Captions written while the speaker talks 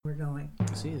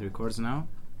See, it records now.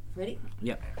 Ready?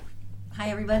 Yep. Hi,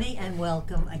 everybody, and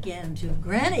welcome again to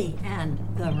Granny and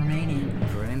the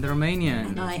Romanian. We're in the Romanian.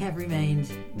 And I have remained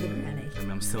the Granny.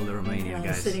 I'm still the Romanian, And I'm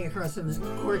guys. sitting across from this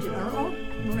gorgeous. Are all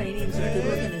Romanians as good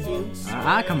looking as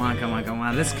you? Come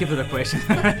on. Let's keep it a question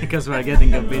because we're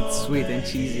getting a bit sweet and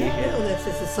cheesy Oh, here. that's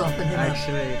just to soften him up.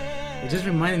 Actually, it just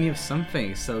reminded me of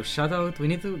something. So we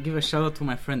need to give a shout out to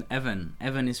my friend Evan.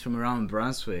 Evan is from around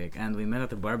Brunswick, and we met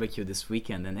at a barbecue this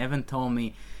weekend. And Evan told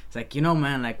me, it's like,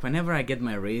 man, like whenever I get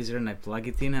my razor and I plug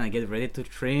it in and I get ready to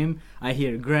trim, I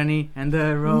hear Granny and the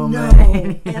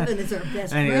Romanian. No, Evan is our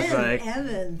best And friend. it's like,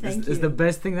 Evan, thank you. It's the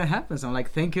best thing that happens. I'm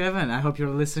like, thank you, Evan. I hope you're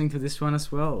listening to this one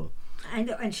as well. I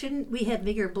know, and shouldn't we have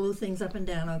bigger blue things up and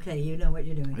down? Okay, you know what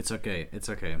you're doing. It's okay.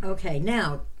 Okay,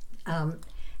 now,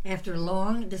 after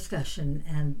long discussion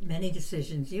and many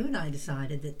decisions, you and I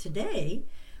decided that today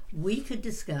we could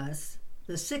discuss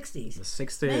the 60s. The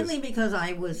 60s. Mainly because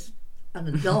I was an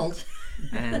adult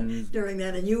And during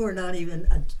that, and you were not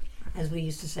even, as we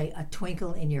used to say, a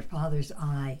twinkle in your father's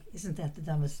eye. Isn't that the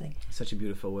dumbest thing? such a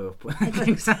beautiful way of putting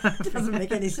things. It doesn't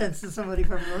make any sense to somebody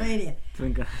from Romania.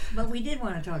 Twinkle. But we did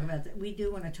want to talk about that. We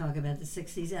do want to talk about the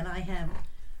 60s, and I have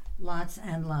lots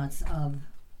and lots of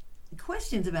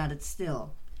questions about it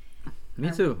still. Me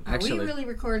too, actually. Are we really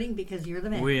recording? Because you're the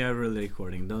man. We are really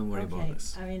recording. Don't worry about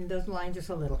this. I mean, those lines are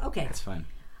so little. Okay. It's fine.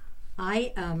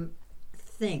 I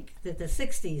think that the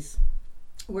 60s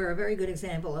were a very good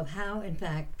example of how, in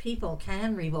fact, people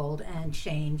can revolt and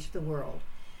change the world.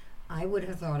 I would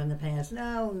have thought in the past,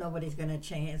 no, nobody's going to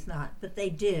change. It's not. But they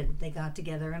did. They got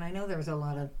together. And I know there was a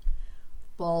lot of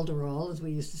balderol, as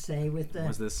we used to say, with the...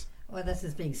 What's this? Well, this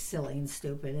is being silly and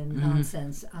stupid and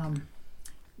nonsense.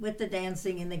 With the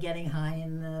dancing and the getting high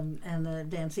and the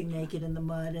dancing naked in the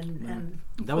mud and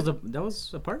That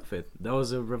was a part of it. That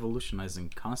was a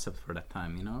revolutionizing concept for that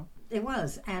time, you know? It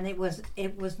was, and it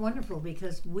was wonderful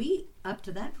because we, up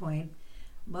to that point,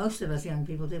 most of us young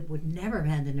people would never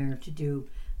have had the nerve to do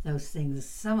those things.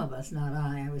 Some of us, not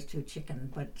I was too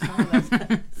chicken, but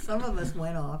some of us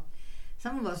went off.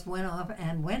 Some of us went off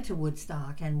and went to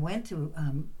Woodstock and went to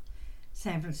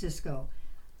San Francisco.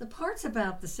 The parts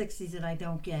about the 60s that I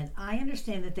don't get, I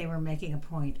understand that they were making a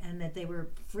point and that they were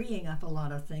freeing up a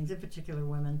lot of things, in particular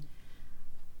women.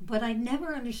 But I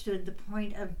never understood the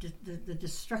point of the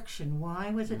destruction. Why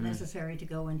was it necessary to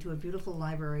go into a beautiful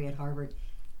library at Harvard?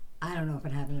 I don't know if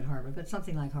it happened at Harvard, but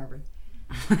something like Harvard.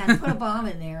 And put a bomb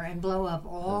in there and blow up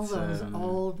all those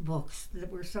old books that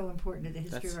were so important to the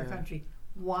history of our country.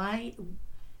 Why?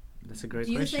 That's a great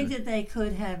question. Do you think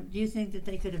that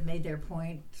they could have made their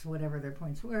points, whatever their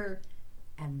points were,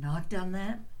 and not done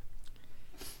that?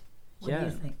 What do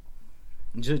you think?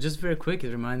 Just very quick,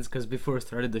 it reminds, because before we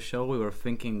started the show, we were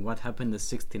thinking what happened in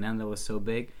 '69 that was so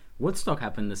big. Woodstock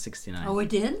happened in '69. Oh, it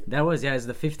did? That was, it's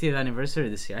the 50th anniversary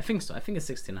this year. I think so. I think it's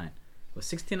 '69. Was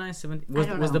 69, 70?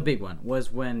 Was the big one. Was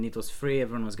when it was free,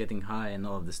 everyone was getting high and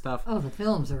all of the stuff. Oh, the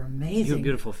films are amazing.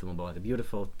 Beautiful film about it.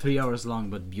 Beautiful. 3 hours long,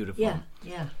 but beautiful.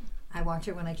 Yeah. I watch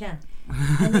it when I can.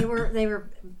 And they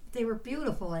were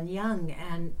beautiful and young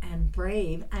and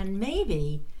brave, and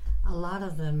maybe a lot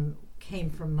of them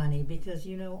came from money because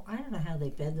I don't know how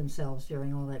they fed themselves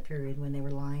during all that period when they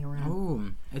were lying around.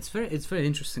 Oh, it's very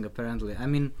interesting. Apparently, I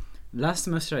mean, last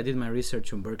semester I did my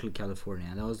research in Berkeley, California,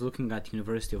 and I was looking at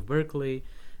University of Berkeley,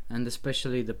 and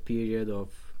especially the period of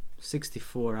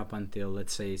 '64 up until,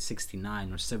 let's say,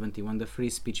 '69 or '70, when the free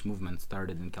speech movement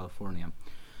started in California.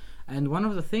 And one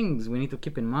of the things we need to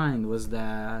keep in mind was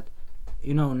that,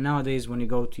 nowadays when you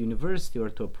go to university or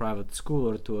to a private school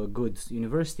or to a good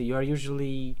university,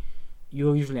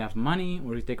 you usually have money,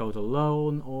 or you take out a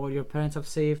loan, or your parents have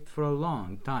saved for a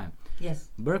long time. Yes.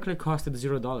 Berkeley costed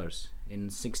 $0 in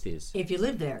 '60s. If you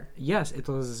lived there. Yes, it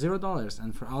was $0,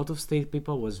 and for out-of-state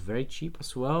people was very cheap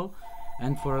as well.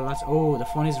 And for lots. Oh, the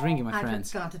phone is ringing, my friends.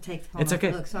 I forgot to take the phone. It's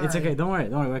okay. Look, sorry. It's okay. Don't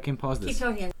worry. I can pause this. Keep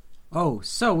talking. Oh,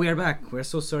 so we are back. We're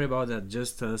so sorry about that.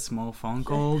 Just a small phone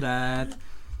call that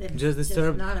just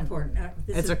disturbed. It's not important.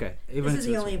 It's okay. This is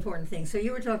the only important thing. So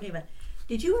you were talking about.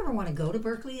 Did you ever want to go to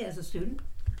Berkeley as a student?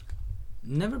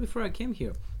 Never before I came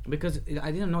here, because I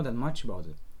didn't know that much about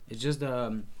it. It's just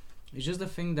the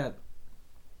thing that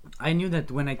I knew that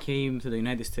when I came to the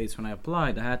United States, when I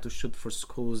applied, I had to shoot for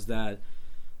schools that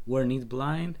were need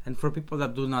blind. And for people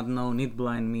that do not know, need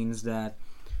blind means that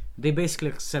they basically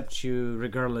accept you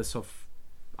regardless of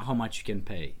how much you can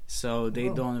pay. So they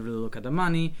don't really look at the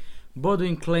money.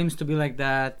 Bowdoin claims to be like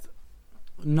that.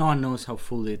 No one knows how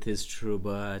fully it is true,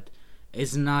 but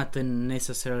it's not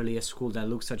necessarily a school that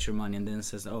looks at your money and then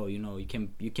says,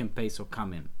 you can pay, so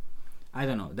come in. I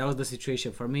don't know. That was the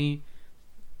situation for me.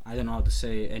 I don't know how to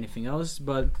say anything else,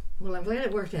 but Well, I'm glad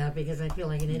it worked out because I feel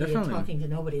like an idiot Definitely. talking to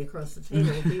nobody across the table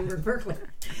if you were in Berkeley.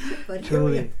 But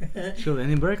Truly. here we are. Sure,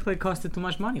 and in Berkeley, it costed too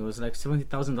much money. It was like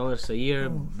 $70,000 a year, Oh.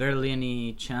 barely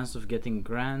any chance of getting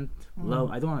grant. Mm.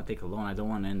 Loan. I don't want to take a loan. I don't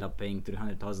want to end up paying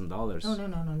 $300,000. Oh,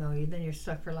 no. Then you're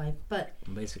stuck for life. But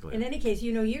Basically. in any case,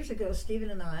 years ago, Stephen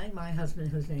and I, my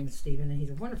husband, whose name is Stephen, and he's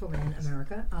a wonderful man,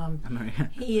 America. America.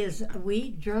 We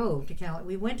drove to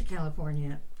we went to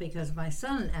California because my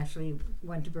son actually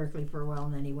went to Berkeley for a while,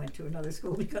 and then he went to another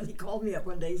school because he called me up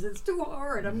one day. He said, it's too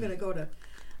hard. I'm going to go to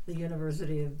the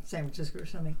University of San Francisco or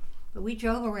something. But we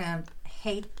drove around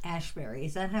Haight-Ashbury.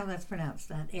 Is that how that's pronounced?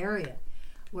 That area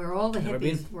where all the Never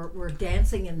hippies were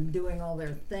dancing and doing all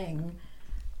their thing.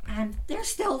 And they're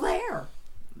still there.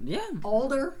 Yeah.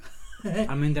 Older.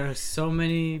 I mean, there are so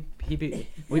many people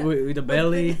with the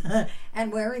belly.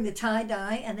 And wearing the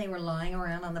tie-dye, and they were lying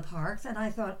around on the parks. And I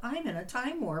thought, I'm in a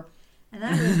time warp. And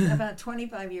that was about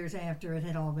 25 years after it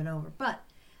had all been over. But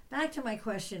back to my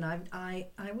question, I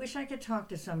wish I could talk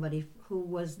to somebody who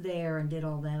was there and did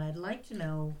all that. I'd like to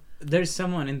know. There's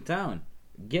someone in town,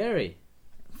 Gary,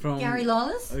 from Gary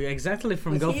Lawless? Exactly,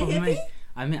 from Was Gulf he a of hippie? Maine.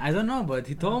 I mean, I don't know, but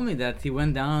he told me that he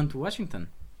went down to Washington.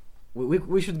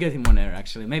 We should get him on air.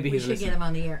 Actually, maybe We he's should listening. get him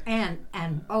on the air. And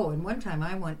one time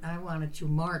I wanted to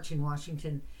march in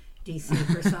Washington, D.C.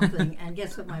 for something. And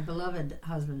guess what my beloved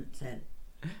husband said?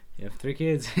 You have 3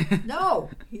 kids. No,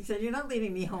 he said, you're not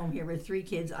leaving me home here with 3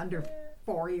 kids under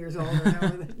 4 years old.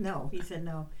 Or no, he said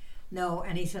no,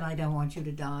 and he said, I don't want you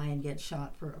to die and get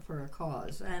shot for a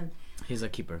cause. And He's a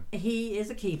keeper. he is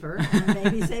a keeper, and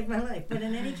maybe saved my life. But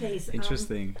in any case,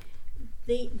 Interesting.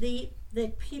 the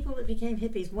people that became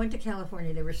hippies went to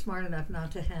California. They were smart enough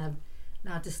not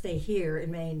to stay here in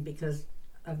Maine because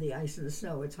of the ice and the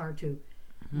snow. It's hard to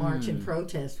march and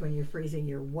protest when you're freezing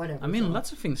your whatever. I mean, off.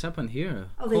 lots of things happened here.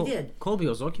 Oh, they did? Colby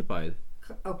was occupied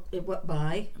What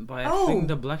by? by Oh! I think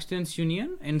the Black Students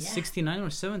Union in Yeah. 69 or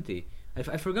 70.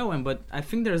 I forgot when, but I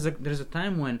think there's a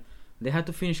time when they had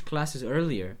to finish classes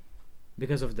earlier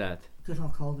because of that. Good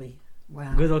old Colby.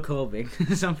 Wow. Good old Colby,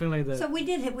 something like that. So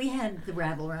we had the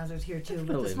rabble rousers here too, but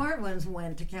the Definitely. smart ones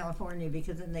went to California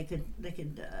because then they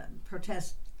could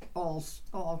protest all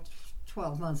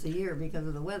 12 months a year because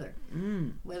of the weather.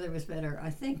 Weather was better, I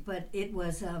think, but it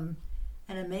was an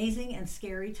amazing and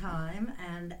scary time,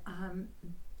 and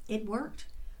it worked.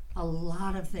 A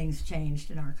lot of things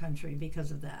changed in our country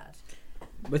because of that.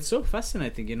 But it's so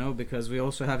fascinating, because we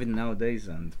also have it nowadays,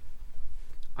 and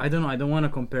I don't know. I don't want to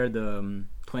compare the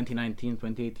 2019,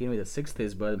 2018 with the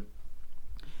 60s, but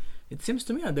it seems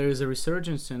to me that there is a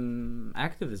resurgence in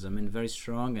activism, and very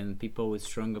strong, and people with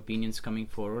strong opinions coming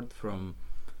forward from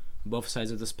both sides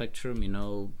of the spectrum.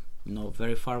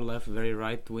 Very far left, very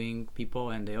right wing people,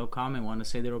 and they all come and want to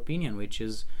say their opinion, which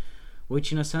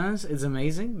in a sense is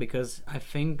amazing, because I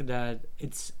think that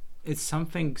it's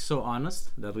something so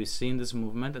honest that we see in this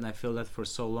movement, and I feel that for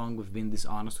so long we've been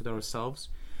dishonest with ourselves.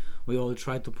 We all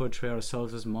try to portray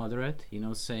ourselves as moderate,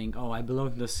 saying, "Oh, I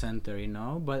belong to the center,"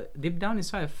 But deep down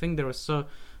inside, I think there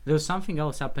was something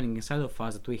else happening inside of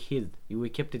us that we hid. We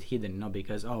kept it hidden,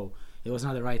 because it was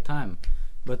not the right time.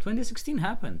 But 2016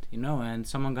 happened, and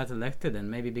someone got elected, and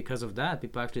maybe because of that,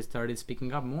 people actually started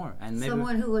speaking up more. And maybe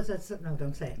Someone who was no,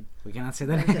 don't say it. we cannot say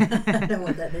I that. don't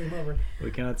want that name over. We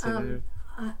cannot say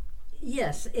that.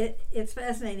 Yes, it's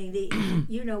fascinating.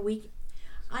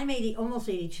 I'm almost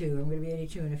 82. I'm going to be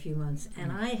 82 in a few months,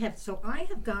 and I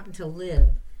have gotten to live.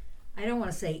 I don't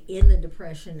want to say in the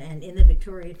Depression and in the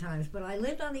Victorian times, but I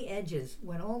lived on the edges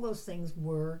when all those things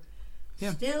were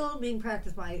still being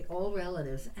practiced by all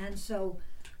relatives. And so,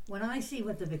 when I see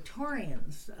what the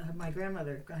Victorians, I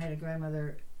had a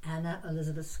grandmother, Anna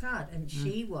Elizabeth Scott, and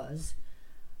she was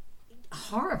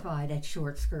horrified at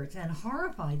short skirts and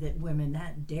horrified that women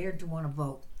dared to want to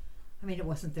vote. I mean, it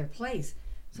wasn't their place.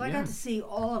 So I got to see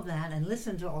all of that and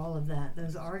listen to all of that,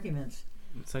 those arguments.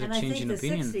 It's like And a I change think in the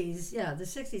opinion.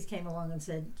 60s came along and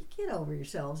said, get over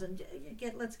yourselves and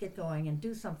let's get going and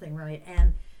do something right.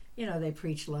 And, they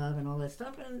preached love and all that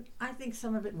stuff. And I think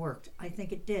some of it worked. I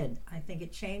think it did. I think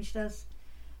it changed us.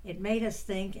 It made us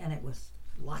think, and it was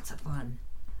lots of fun.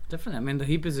 Definitely. I mean, the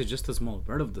hippies is just a small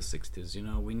part of the 60s.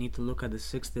 We need to look at the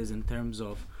 60s in terms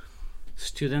of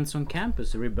students on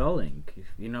campus rebelling.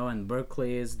 And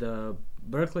Berkeley is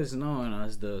known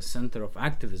as the center of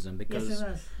activism because Yes, it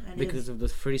was. because of the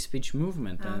free speech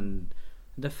movement. And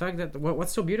the fact that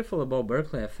what's so beautiful about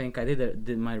Berkeley, I think I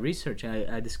did my research.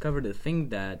 I discovered a thing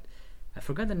that I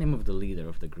forgot the name of the leader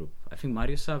of the group. I think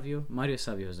Mario Savio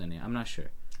is the name. I'm not sure.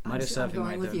 Mario I'm Safi going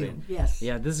might with have you. been. Yes.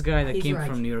 Yeah, this guy that He's came right.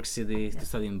 from New York City to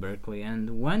study in Berkeley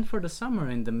and went for the summer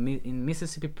in the in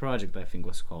Mississippi Project, I think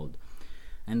was called,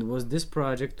 and was this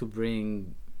project to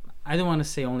bring, I don't want to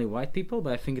say only white people,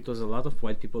 but I think it was a lot of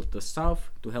white people to the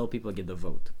South to help people get the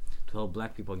vote, to help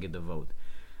black people get the vote.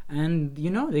 And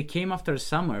they came after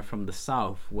summer from the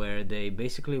South, where they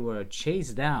basically were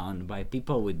chased down by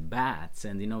people with bats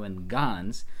and and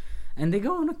guns. And they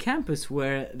go on a campus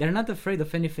where they're not afraid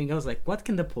of anything else. Like, what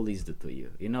can the police do to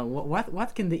you?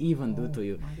 What can they even do to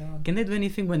you? My God. Can they do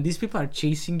anything when these people are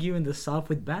chasing you in the South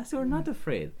with bats? They were not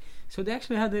afraid. So they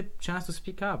actually had the chance to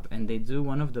speak up, and they do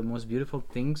one of the most beautiful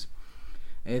things.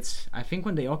 It's, I think,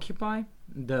 when they occupy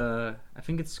I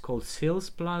think it's called Sills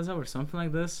Plaza or something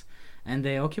like this, and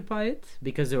they occupy it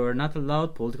because they were not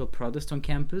allowed political protest on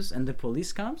campus, and the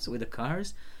police comes with the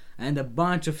cars, and a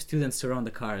bunch of students surround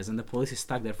the cars, and the police is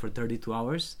stuck there for 32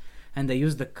 hours, and they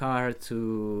use the car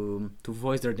to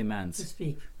voice their demands. To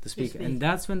speak. And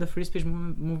that's when the free speech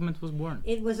movement was born.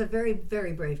 It was a very,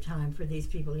 very brave time for these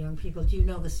people, young people. Do you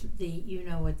know you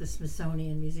know what the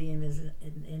Smithsonian Museum is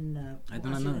in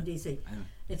Washington, D.C.?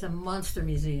 It's a monster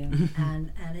museum,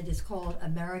 and it is called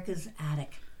America's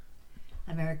Attic.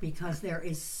 Because there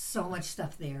is so much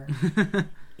stuff there,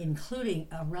 including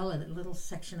a little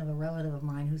section of a relative of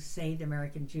mine who saved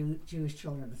American Jewish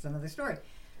children. That's another story.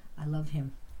 I love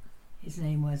him. His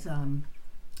name was,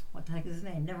 what the heck is his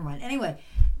name? Never mind. Anyway,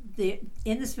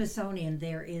 in the Smithsonian,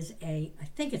 there is I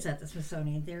think it's at the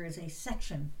Smithsonian, there is a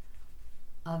section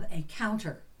of a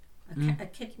counter, a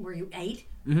kitchen where you ate,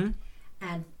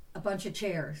 and a bunch of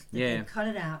chairs. They cut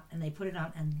it out, and they put it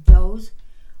on, and those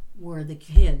were the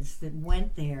kids that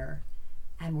went there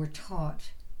and were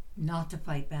taught not to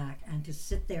fight back and to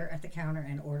sit there at the counter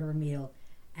and order a meal.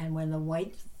 And when the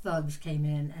white thugs came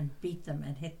in and beat them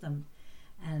and hit them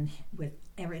and with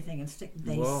everything and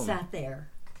they sat there,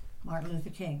 Martin Luther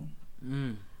King,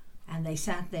 and they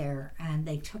sat there and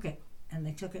they took it and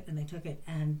they took it and they took it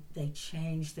and they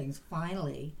changed things.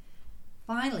 Finally,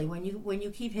 when you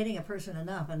keep hitting a person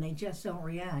enough and they just don't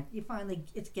react,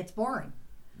 it gets boring.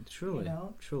 Truly.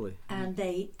 And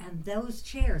those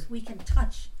chairs, we can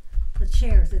touch the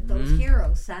chairs that those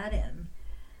heroes sat in,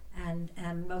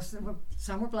 and most of them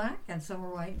some were black and some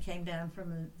were white and came down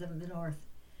from the north.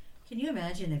 Can you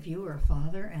imagine if you were a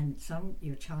father and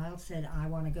your child said, "I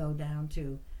want to go down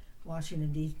to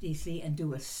Washington D.C. and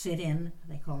do a sit-in,"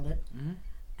 they called it,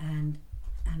 and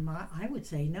I would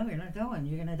say, "No, you're not going.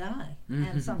 You're going to die."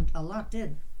 And a lot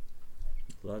did.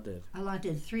 A lot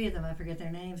did. 3 of them, I forget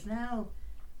their names now,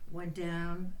 went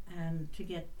down and to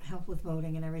get help with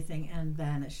voting and everything and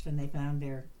vanished, and they found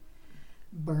their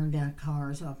burned out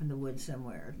cars off in the woods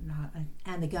somewhere.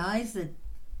 And the guys that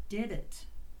did it,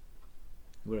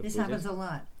 this happens a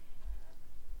lot,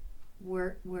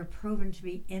 were proven to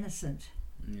be innocent.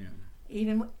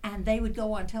 And they would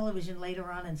go on television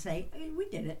later on and say, "We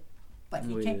did it," but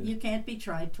you can't be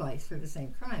tried twice for the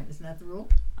same crime. Isn't that the rule?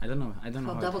 I don't know.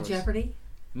 Called double jeopardy.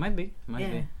 Might be. I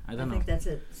don't know. I think that's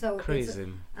it. So crazy.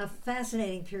 It's a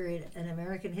fascinating period in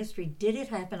American history. Did it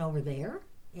happen over there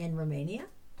in Romania?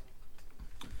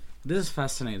 This is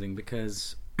fascinating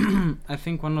because I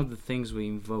think one of the things we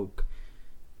invoke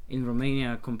in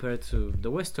Romania compared to the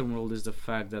Western world is the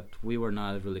fact that we were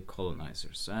not really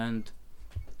colonizers. And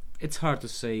it's hard to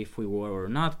say if we were or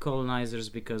not colonizers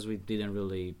because we didn't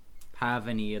really have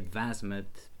any advancement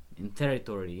in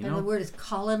territory. And the word is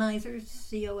colonizers,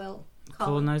 C-O-L.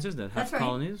 Colonizers that have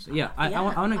colonies. Yeah, I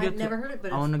want to get never heard it,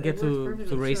 but I want to get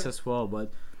to race sure. as well,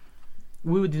 but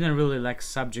we didn't really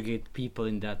subjugate people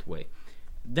in that way.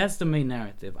 That's the main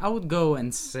narrative. I would go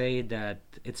and say that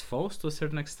it's false to a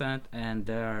certain extent, and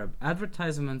there are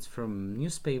advertisements from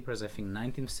newspapers, I think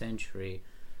 19th century,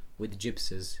 with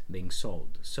gypsies being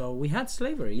sold. So we had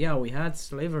slavery. Yeah, we had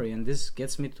slavery, and this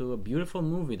gets me to a beautiful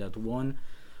movie that won,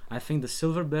 I think, the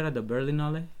Silver Bear at the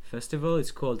Berlinale Festival.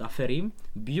 It's called Aferim.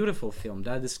 Beautiful film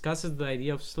that discusses the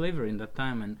idea of slavery in that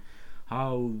time and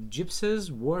how gypsies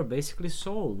were basically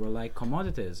sold, were like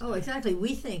commodities. Oh, exactly.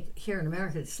 We think here in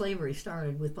America that slavery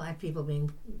started with black people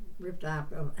being ripped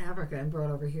out of Africa and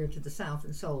brought over here to the South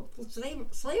and sold.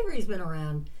 Slavery's been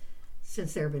around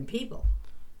since there have been people.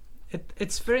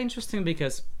 It's very interesting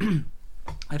because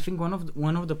I think one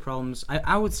of the problems,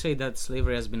 I would say that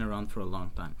slavery has been around for a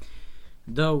long time.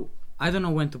 Though I don't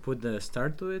know when to put the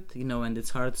start to it, and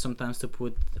it's hard sometimes to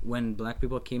put when black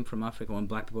people came from Africa, when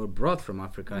black people were brought from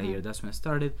Africa here, that's when it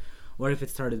started, or if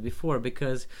it started before,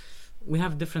 because we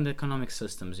have different economic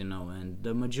systems, and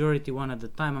the majority one at the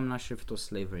time, I'm not sure if it was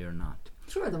slavery or not.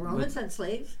 Sure, the Romans had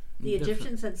slaves, the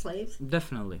Egyptians had slaves.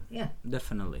 Definitely. Yeah.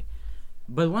 Definitely.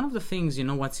 But one of the things,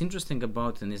 what's interesting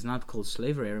about it, and is not called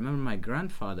slavery. I remember my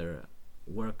grandfather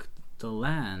worked the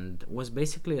land, was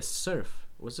basically a serf.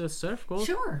 Was it a serf called?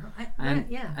 Sure.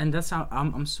 Yeah. And that's how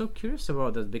I'm so curious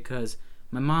about that, because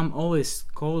my mom always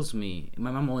tells me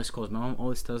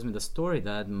the story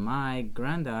that my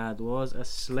granddad was a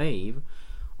slave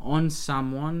on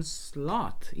someone's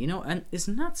lot, and it's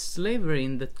not slavery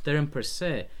in the term per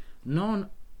se. No one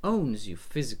owns you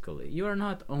physically. You are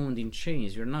not owned in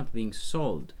chains. You're not being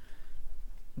sold.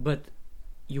 But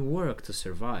you work to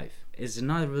survive. It's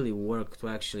not really work to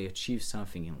actually achieve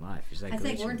something in life. It's like I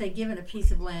think, weren't they given a piece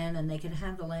of land and they could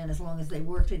have the land as long as they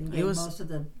worked it and gave most of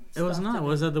the It was not. It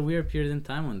was at the weird period in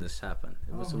time when this happened.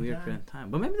 It was a weird period in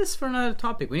time. But maybe this is for another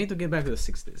topic. We need to get back to the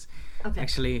 60s. Okay.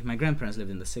 Actually, my grandparents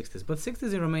lived in the 60s. But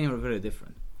 60s in Romania were very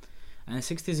different. And the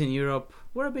 60s in Europe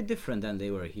were a bit different than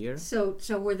they were here. So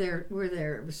were there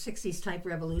 60s type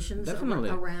revolutions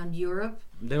around Europe?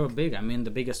 They were big. I mean,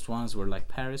 the biggest ones were like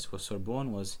Paris, was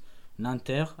Sorbonne, was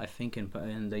Nanterre, I think,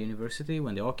 in the university,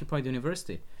 when they occupied the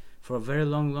university for a very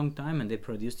long time, and they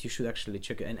produced, you should actually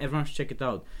check it, and everyone should check it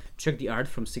out. Check the art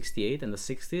from 68 and the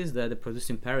 60s that they produced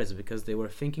in Paris, because they were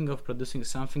thinking of producing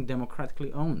something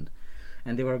democratically owned.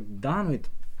 And they were done with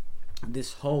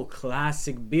this whole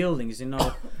classic buildings,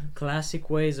 classic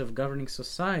ways of governing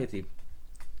society,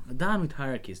 done with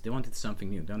hierarchies. They wanted something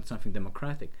new, they wanted something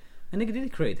democratic, and they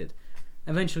did create it.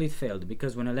 Eventually it failed,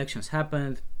 because when elections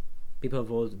happened, people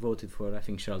voted for, I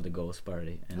think, Charles de Gaulle's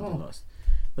party, and they lost.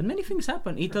 But many things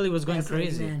happened. Italy was going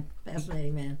crazy.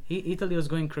 Fascinating man. Italy was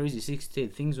going crazy.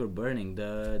 68, things were burning.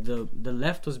 The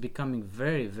left was becoming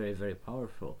very, very, very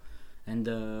powerful. And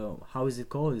how is it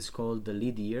called? It's called the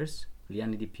lead years. Gli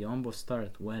anni di piombo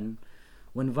start when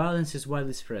violence is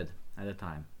widely spread at a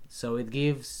time. So it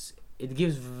gives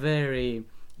very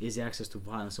easy access to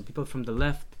violence. So people from the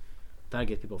left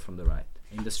target people from the right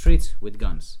in the streets with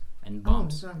guns and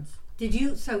bombs. Guns.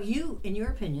 You, in your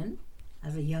opinion,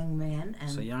 as a young man,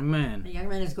 and a young man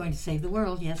is going to save the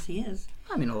world. Yes, he is.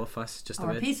 I mean, all of us, just a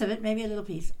bit. Or a piece of it, maybe a little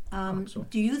piece.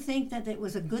 Do you think that it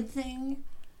was a good thing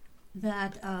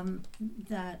that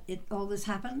all this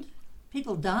happened?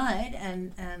 People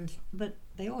died, but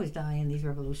they always die in these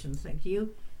revolutions. Do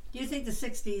you think the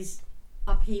 60s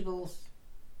upheavals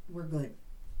were good?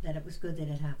 That it was good that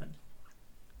it happened?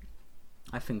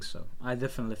 I think so. I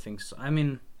definitely think so. I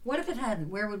mean, what if it hadn't?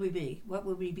 Where would we be? What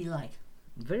would we be like?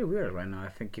 Very weird right now. I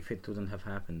think if it wouldn't have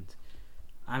happened,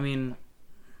 I mean,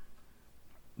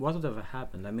 what would have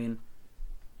happened? I mean,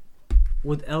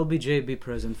 would LBJ be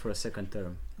present for a second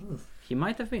term? Oof. He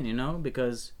might have been,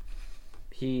 because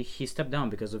he stepped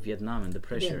down because of Vietnam and the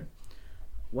pressure.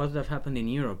 What would have happened in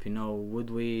Europe? Would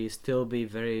we still be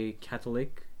very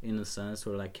Catholic in a sense,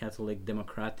 or like Catholic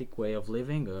democratic way of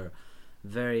living, or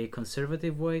very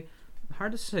conservative way?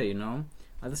 Hard to say,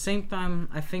 At the same time,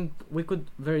 I think we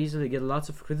could very easily get lots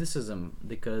of criticism,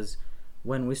 because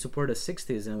when we support the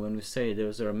 60s and when we say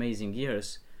those are amazing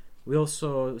years, we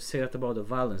also say that about the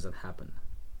violence that happened.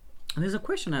 And there's a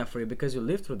question I have for you, because you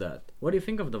lived through that. What do you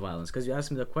think of the violence? Because you asked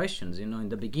me the questions, in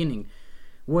the beginning.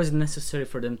 Was it necessary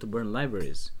for them to burn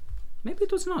libraries? Maybe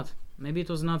it was not. Maybe it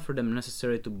was not for them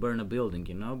necessary to burn a building,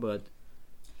 but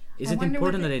is it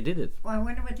important that they did it? Well, I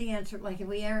wonder what the answer, like if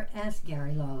we asked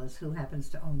Gary Lawless, who happens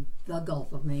to own the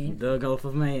Gulf of Maine. The Gulf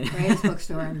of Maine. Greatest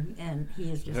bookstore, and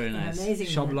he is just very nice. An amazing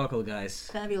Shop man. local, guys.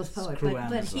 Fabulous poet.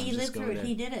 But he lived through it.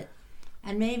 He did it.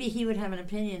 And maybe he would have an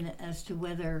opinion as to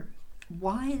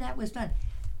why that was done.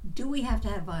 Do we have to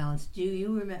have violence? Do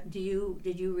you remember?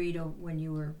 Did you read when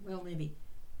you were, maybe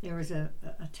there was a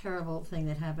terrible thing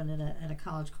that happened at a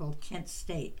college called Kent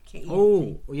State. K-E-N-T.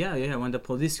 Oh, yeah, when the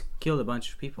police killed a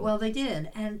bunch of people. Well, they did,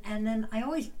 and then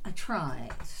I try,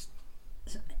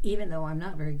 even though I'm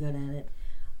not very good at it,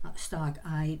 Stock.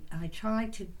 I try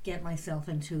to get myself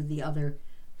into the other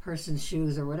person's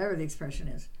shoes, or whatever the expression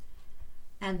is.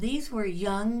 And these were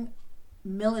young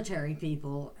military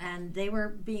people, and they were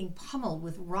being pummeled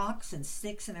with rocks and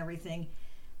sticks and everything.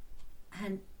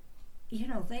 And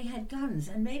they had guns,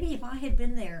 and maybe if I had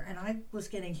been there and I was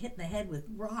getting hit in the head with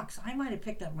rocks, I might have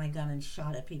picked up my gun and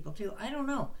shot at people too. I don't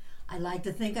know. I like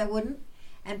to think I wouldn't.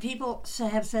 And people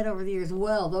have said over the years,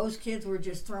 well, those kids were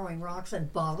just throwing rocks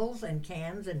and bottles and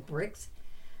cans and bricks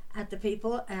at the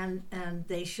people, and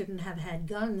they shouldn't have had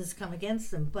guns come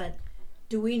against them. But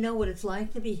do we know what it's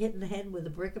like to be hit in the head with a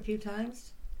brick a few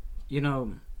times?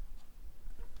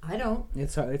 I don't.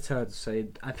 It's hard to say.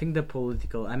 I think the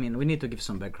political... I mean, we need to give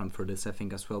some background for this, I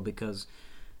think, as well, because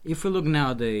if we look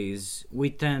nowadays, we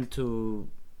tend to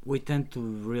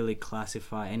really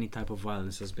classify any type of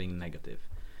violence as being negative.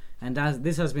 And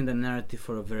this has been the narrative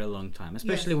for a very long time,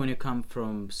 especially when you come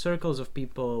from circles of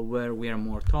people where we are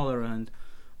more tolerant,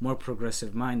 more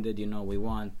progressive minded. We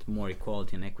want more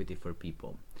equality and equity for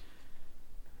people.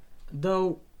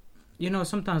 Though,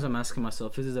 sometimes I'm asking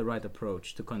myself, is this the right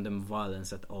approach to condemn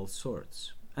violence at all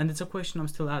sorts? And it's a question I'm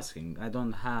still asking. I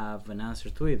don't have an answer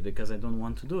to it because I don't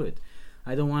want to do it.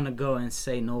 I don't want to go and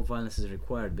say no violence is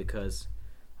required, because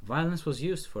violence was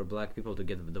used for black people to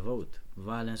get the vote.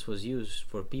 Violence was used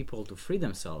for people to free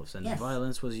themselves, and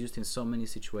violence was used in so many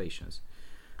situations.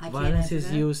 Violence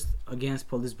is used against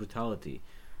police brutality.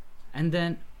 And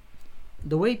then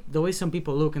the way some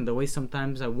people look, and the way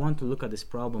sometimes I want to look at this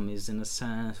problem, is in a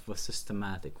sense of a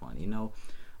systematic one.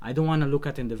 I don't want to look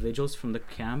at individuals from the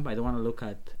camp. I don't want to look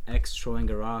at X throwing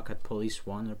a rock at police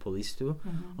 1 or police 2.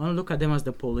 I want to look at them as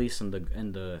the police and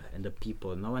the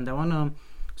people, and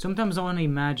sometimes I want to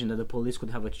imagine that the police could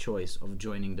have a choice of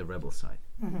joining the rebel side,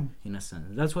 in a sense.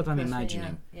 That's what I'm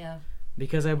imagining. Yeah.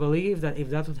 Because I believe that if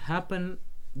that would happen,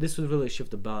 this would really shift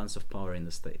the balance of power in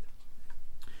the state.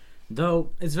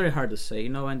 Though it's very hard to say,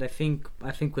 and I think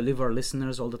we leave our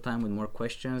listeners all the time with more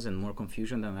questions and more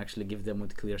confusion than actually give them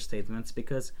with clear statements,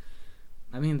 because,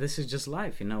 this is just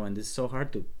life, and it's so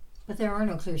hard to. But there are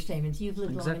no clear statements. You've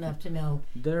lived long enough to know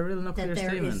there are really no clear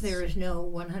statements. There is no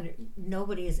 100.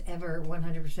 Nobody is ever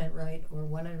 100% right or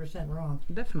 100% wrong.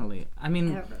 Definitely.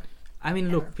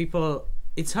 Look, people.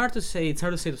 It's hard to say. It's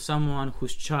hard to say to someone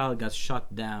whose child got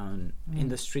shot down in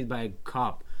the street by a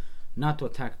cop, not to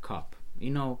attack a cop.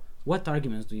 What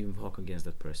arguments do you invoke against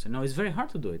that person? No, it's very hard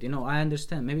to do it. I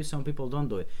understand. Maybe some people don't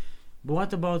do it. But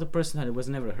what about a person that was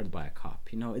never hurt by a cop?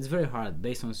 It's very hard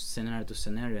based on scenario to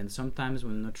scenario. And sometimes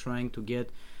when you're trying to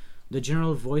get the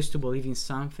general voice to believe in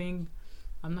something,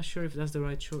 I'm not sure if that's the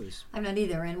right choice. I'm not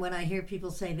either. And when I hear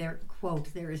people say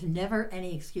quote, there is never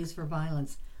any excuse for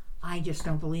violence, I just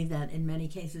don't believe that. In many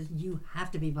cases, you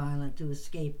have to be violent to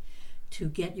escape, to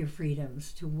get your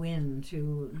freedoms, to win.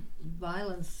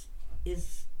 Violence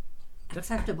is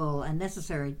acceptable and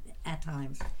necessary at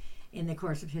times in the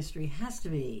course of history. Has to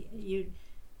be.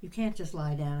 You can't just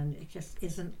lie down, and it just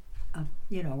isn't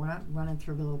we're not running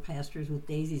through little pastures with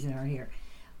daisies in our hair.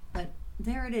 But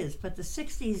there it is. But the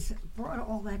 60s brought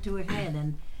all that to a head,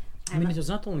 and it was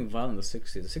not only violent in the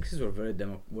 60s. The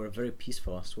 60s were very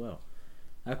peaceful as well.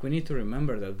 We need to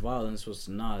remember that violence was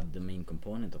not the main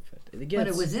component of it. But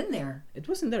it was in there. It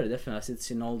was in there, definitely.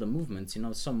 It's in all the movements.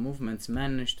 Some movements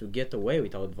manage to get away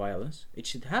without violence.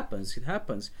 It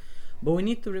happens. But we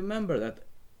need to remember that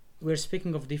we're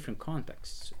speaking of different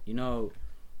contexts.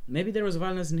 Maybe there was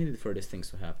violence needed for these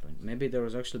things to happen. Maybe there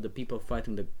was actually the people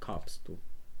fighting the cops to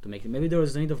make it. Maybe there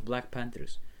was the need of Black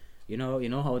Panthers.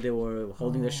 How they were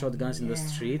holding their shotguns in the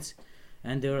streets.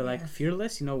 And they were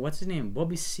fearless. What's his name?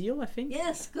 Bobby Seale, I think.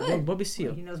 Yes, good. Bobby Seale.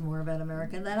 Well, he knows more about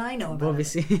America than I know about. Bobby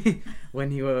Seale.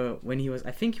 when he was, I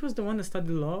think he was the one that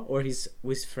studied law, or his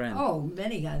friend. Oh,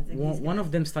 many guys. One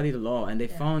of them studied law, and they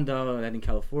found out that in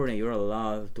California you're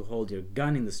allowed to hold your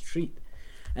gun in the street,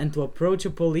 and to approach a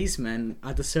policeman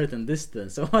at a certain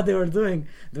distance. So what they were doing,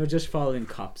 they were just following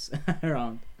cops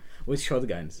around with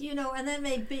shotguns. And that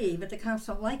may be, but the cops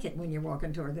don't like it when you're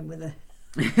walking toward them with a.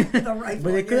 But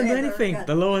they couldn't do anything.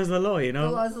 The law is the law, The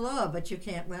law is the law, but you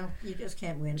can't. Well, you just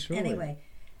can't win. Truly. Anyway,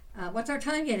 what's our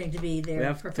time getting to be there, We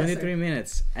have Professor? 23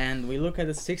 minutes, and we look at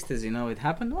the 60s. It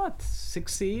happened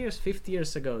 50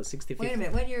 years ago. 60. 50. Wait a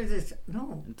minute. What year is this?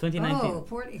 No. 2019. Oh,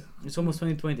 40. It's almost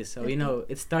 2020. So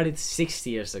it started 60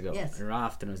 years ago. Yes.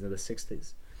 Afternoons in the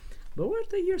 60s. But what are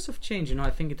the years of change?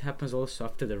 I think it happens also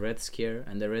after the Red Scare,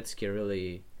 and the Red Scare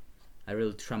really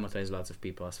traumatized lots of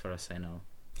people, as far as I know.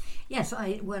 Yes,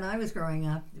 when I was growing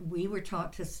up, we were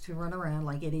taught to run around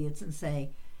like idiots and say,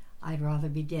 I'd rather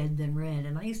be dead than red.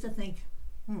 And I used to think,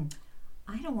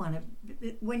 I don't want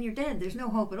to. When you're dead, there's no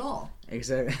hope at all.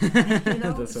 Exactly.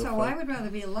 So I would rather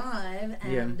be alive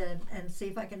and see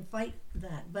if I can fight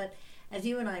that. But as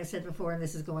you and I have said before, and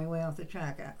this is going way off the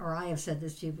track, or I have said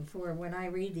this to you before, when I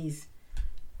read these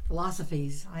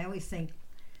philosophies, I always think,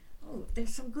 oh,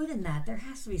 there's some good in that. There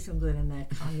has to be some good in that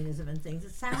communism and things.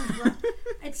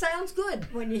 It sounds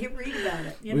good when you read about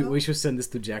it. We should send this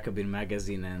to Jacobin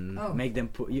magazine and make them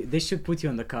they should put you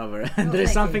on the cover. And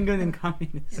there's something good in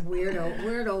communism.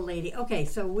 Weird old lady. Okay,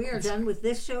 so we're done with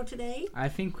this show today. I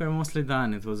think we're mostly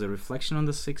done. It was a reflection on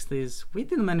the 60s. We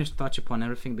didn't manage to touch upon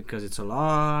everything because it's a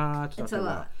lot to talk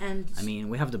about. And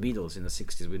we have the Beatles in the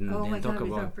 60s. We didn't talk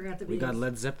about. We got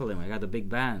Led Zeppelin. We got the big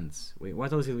bands.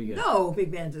 What else did we get? No,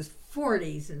 big bands is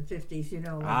 40s and 50s,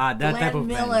 that Glenn type of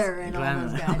Miller bands. And all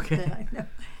those guys. Okay. That I know.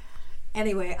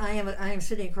 Anyway, I am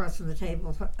sitting across from the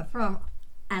table from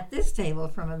at this table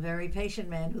from a very patient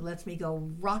man who lets me go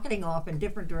rocketing off in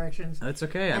different directions. That's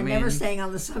okay. And never staying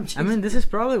on the subject. I mean, this is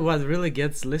probably what really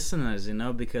gets listeners,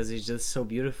 because it's just so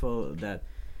beautiful that,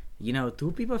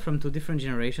 two people from two different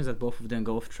generations that both of them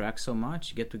go off track so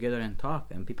much get together and talk,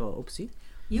 and people, oopsie.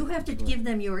 You have to give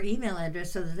them your email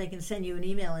address so that they can send you an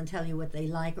email and tell you what they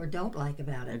like or don't like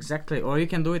about it. Exactly. Or you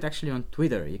can do it actually on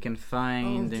Twitter. You can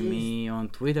find me on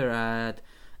Twitter at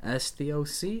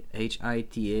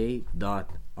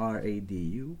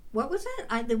stochita.radu. What was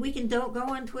that? The weekend don't go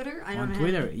on Twitter? I don't on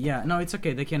Twitter, yeah. No, it's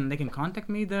okay. They can contact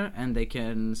me there, and they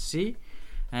can see,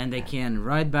 and they can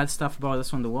write bad stuff about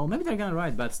us on the wall. Maybe they're gonna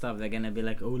write bad stuff. They're gonna be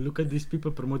like, "Oh, look at these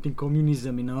people promoting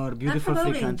communism in our beautiful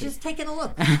free country." Just taking a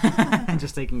look.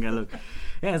 Just taking a look.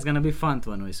 Yeah, it's gonna be fun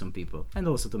to annoy some people, and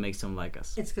also to make some like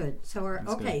us. It's good. So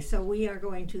so we are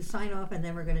going to sign off, and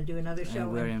then we're going to do another show.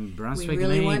 And we're in Brunswick, we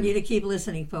really Maine. want you to keep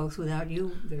listening, folks. Without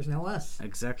you, there's no us.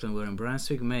 Exactly. We're in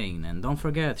Brunswick, Maine, and don't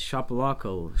forget, shop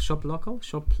local. Shop locally.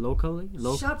 Shop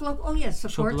local. Oh yes,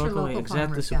 support your local exactly.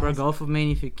 farmers, Support guys. Gulf of Maine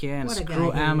if you can. What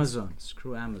Screw Amazon.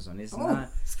 Screw Amazon. It's not.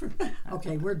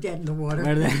 Okay, we're dead in the water.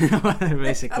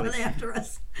 Basically. Coming after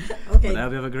us. Okay. Well, I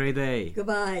hope you have a great day.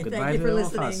 Goodbye. Goodbye. Thank you to for all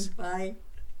of listening. us. Bye.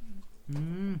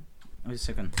 Wait a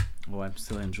second. Oh, I'm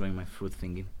still enjoying my fruit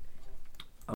thingy.